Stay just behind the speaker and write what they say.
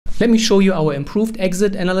Let me show you our improved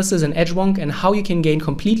exit analysis in Edgewonk and how you can gain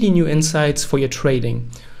completely new insights for your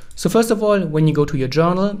trading. So first of all, when you go to your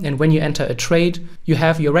journal and when you enter a trade, you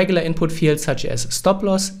have your regular input fields such as stop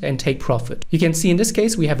loss and take profit. You can see in this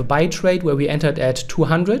case, we have a buy trade where we entered at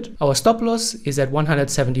 200. Our stop loss is at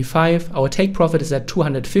 175. Our take profit is at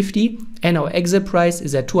 250 and our exit price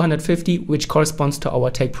is at 250, which corresponds to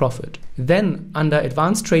our take profit. Then under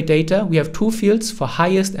advanced trade data, we have two fields for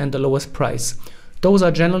highest and the lowest price. Those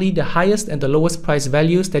are generally the highest and the lowest price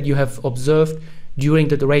values that you have observed during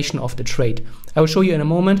the duration of the trade. I will show you in a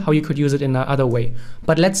moment how you could use it in another way,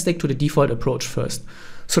 but let's stick to the default approach first.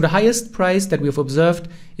 So the highest price that we've observed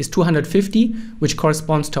is 250, which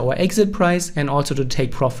corresponds to our exit price and also to the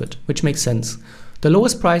take profit, which makes sense. The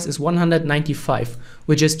lowest price is 195,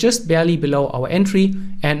 which is just barely below our entry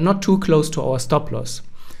and not too close to our stop loss.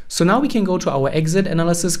 So now we can go to our exit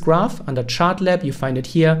analysis graph. Under Chart Lab, you find it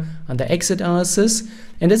here under exit analysis.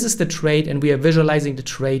 And this is the trade, and we are visualizing the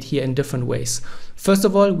trade here in different ways. First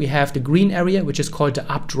of all, we have the green area, which is called the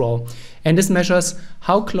updraw. And this measures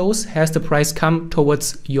how close has the price come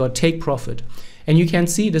towards your take profit. And you can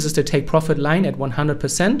see this is the take profit line at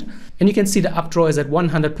 100%. And you can see the updraw is at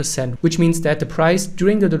 100%, which means that the price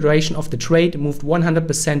during the duration of the trade moved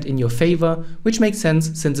 100% in your favor, which makes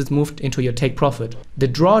sense since it moved into your take profit. The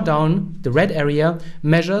drawdown, the red area,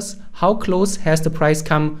 measures how close has the price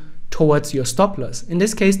come towards your stop loss. In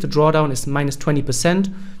this case, the drawdown is minus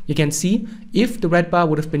 20%. You can see if the red bar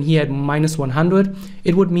would have been here at minus 100,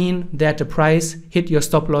 it would mean that the price hit your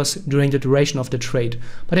stop loss during the duration of the trade.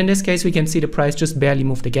 But in this case, we can see the price just barely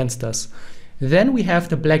moved against us. Then we have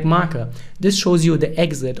the black marker. This shows you the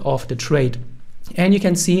exit of the trade. And you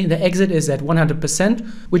can see the exit is at 100%,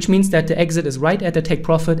 which means that the exit is right at the take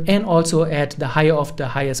profit and also at the higher of the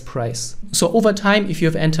highest price. So over time, if you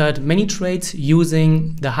have entered many trades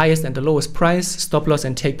using the highest and the lowest price, stop loss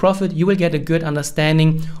and take profit, you will get a good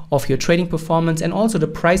understanding of your trading performance and also the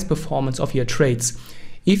price performance of your trades.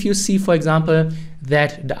 If you see, for example,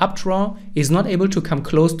 that the updraw is not able to come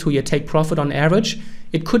close to your take profit on average,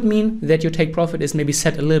 it could mean that your take profit is maybe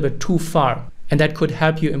set a little bit too far. And that could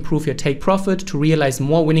help you improve your take profit to realize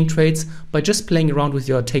more winning trades by just playing around with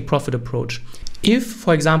your take profit approach. If,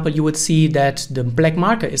 for example, you would see that the black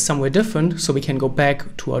marker is somewhere different, so we can go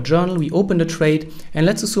back to our journal, we open the trade, and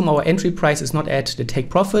let's assume our entry price is not at the take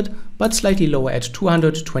profit, but slightly lower at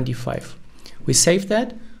 225. We save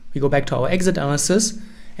that, we go back to our exit analysis,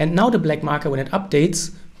 and now the black marker, when it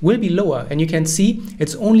updates, will be lower, and you can see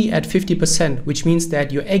it's only at 50%, which means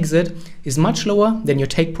that your exit is much lower than your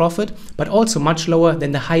take profit, but also much lower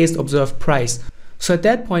than the highest observed price. So at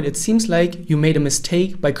that point, it seems like you made a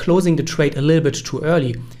mistake by closing the trade a little bit too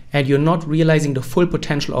early, and you're not realizing the full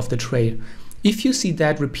potential of the trade. If you see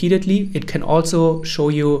that repeatedly, it can also show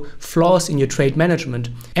you flaws in your trade management.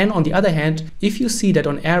 And on the other hand, if you see that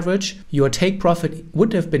on average, your take profit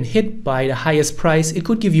would have been hit by the highest price, it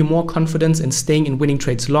could give you more confidence in staying in winning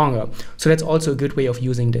trades longer. So that's also a good way of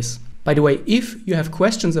using this. By the way, if you have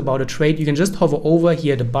questions about a trade, you can just hover over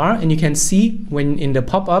here the bar and you can see when in the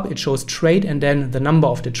pop-up it shows trade and then the number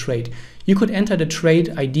of the trade. You could enter the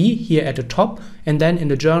trade ID here at the top, and then in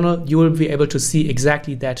the journal you will be able to see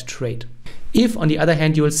exactly that trade. If, on the other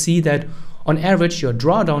hand, you will see that on average your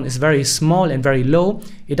drawdown is very small and very low,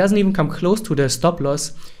 it doesn't even come close to the stop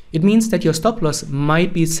loss, it means that your stop loss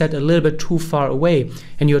might be set a little bit too far away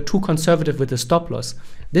and you're too conservative with the stop loss.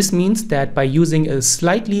 This means that by using a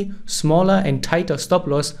slightly smaller and tighter stop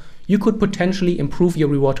loss, you could potentially improve your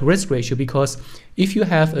reward to risk ratio, because if you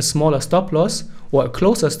have a smaller stop loss or a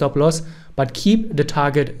closer stop loss but keep the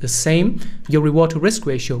target the same, your reward to risk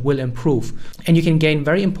ratio will improve and you can gain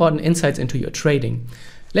very important insights into your trading.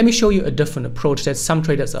 Let me show you a different approach that some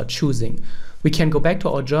traders are choosing. We can go back to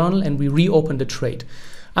our journal and we reopen the trade.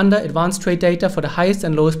 Under advanced trade data, for the highest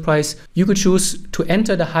and lowest price, you could choose to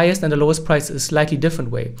enter the highest and the lowest price a slightly different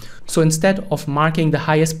way. So instead of marking the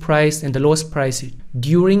highest price and the lowest price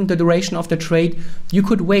during the duration of the trade, you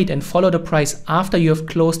could wait and follow the price after you have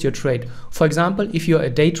closed your trade. For example, if you're a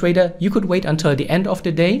day trader, you could wait until the end of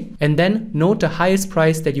the day and then note the highest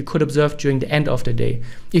price that you could observe during the end of the day.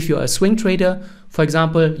 If you're a swing trader, for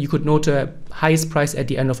example, you could note the highest price at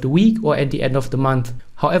the end of the week or at the end of the month.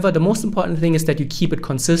 However, the most important thing is that you keep it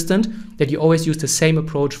consistent, that you always use the same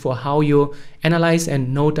approach for how you analyze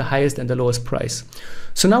and note the highest and the lowest price.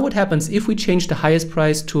 So now what happens if we change the highest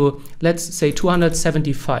price to, let's say,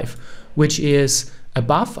 275, which is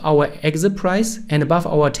above our exit price and above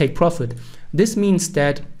our take profit? This means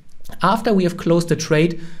that After we have closed the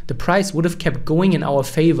trade, the price would have kept going in our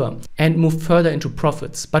favor and moved further into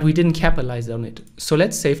profits, but we didn't capitalize on it. So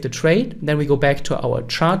let's save the trade. Then we go back to our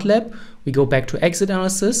chart lab. We go back to exit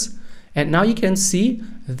analysis. And now you can see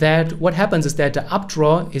that what happens is that the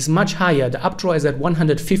updraw is much higher. The updraw is at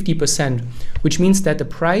 150%, which means that the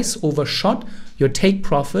price overshot your take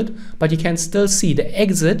profit, but you can still see the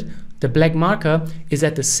exit, the black marker, is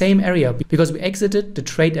at the same area because we exited the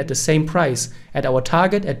trade at the same price, at our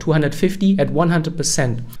target at 250 at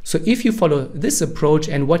 100%. So if you follow this approach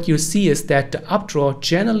and what you see is that the updraw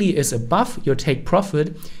generally is above your take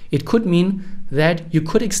profit, it could mean that you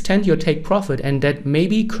could extend your take profit and that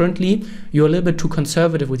maybe currently you're a little bit too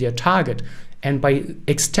conservative with your target. And by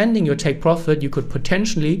extending your take profit, you could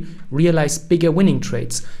potentially realize bigger winning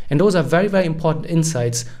trades. And those are very, very important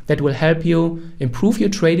insights that will help you improve your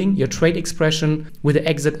trading, your trade expression with the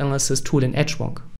exit analysis tool in Edgewonk.